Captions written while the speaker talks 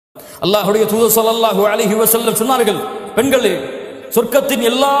அல்லாஹ்வுடைய தூதர் ஸல்லல்லாஹு அலைஹி வஸல்லம் சொன்னார்கள், பெண்களே, சொர்க்கத்தின்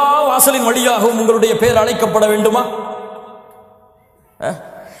எல்லா வாசலின் வழியாகவும் உங்களுடைய பெயர் அழைக்கப்பட வேண்டுமா?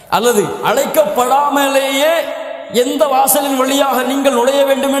 அல்லது அழைக்கப்படாமலேயே எந்த வாசலின் வழியாக நீங்கள் நுழைய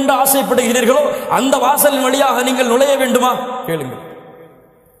வேண்டும் என்று ஆசைப்படுகிறீர்களோ அந்த வாசலின் வழியாக நீங்கள் நுழைய வேண்டுமா? கேளுங்கள்.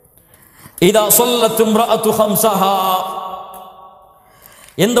 இதா ஸல்லத் இம்ரஅத்து ஹம்ஸஹா,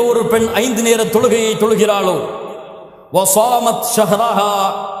 எந்த ஒரு பெண் 5 நேர தொழுகையை தொழுகிறாளோ, வஸாமத் ஷஹ்ரஹா,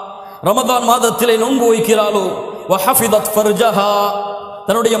 ரமதான் மாதத்திலே நோன்பு வைக்கிறாளோ, வஹஃபிதத் ஃபர்ஜஹா,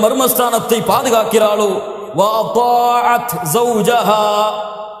 தன்னுடைய மர்மஸ்தானத்தை பாதுகாக்கிறாளோ, வஅதாஅத் ஸௌஜஹா,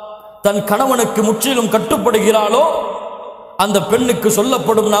 தன் கணவனுக்கு முற்றிலும் கட்டுப்படுகிறாளோ, அந்த பெண்ணுக்கு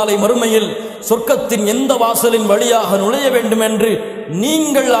சொல்லப்படும் நாளை மறுமையில் சொர்க்கத்தின் எந்த வாசலின் வழியாக நுழைய வேண்டும் என்று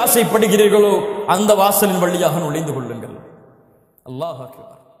நீங்கள் ஆசைப்படுகிறீர்களோ அந்த வாசலின் வழியாக நுழைந்து கொள்ளுங்கள். அல்லாஹ்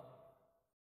அக்பர்.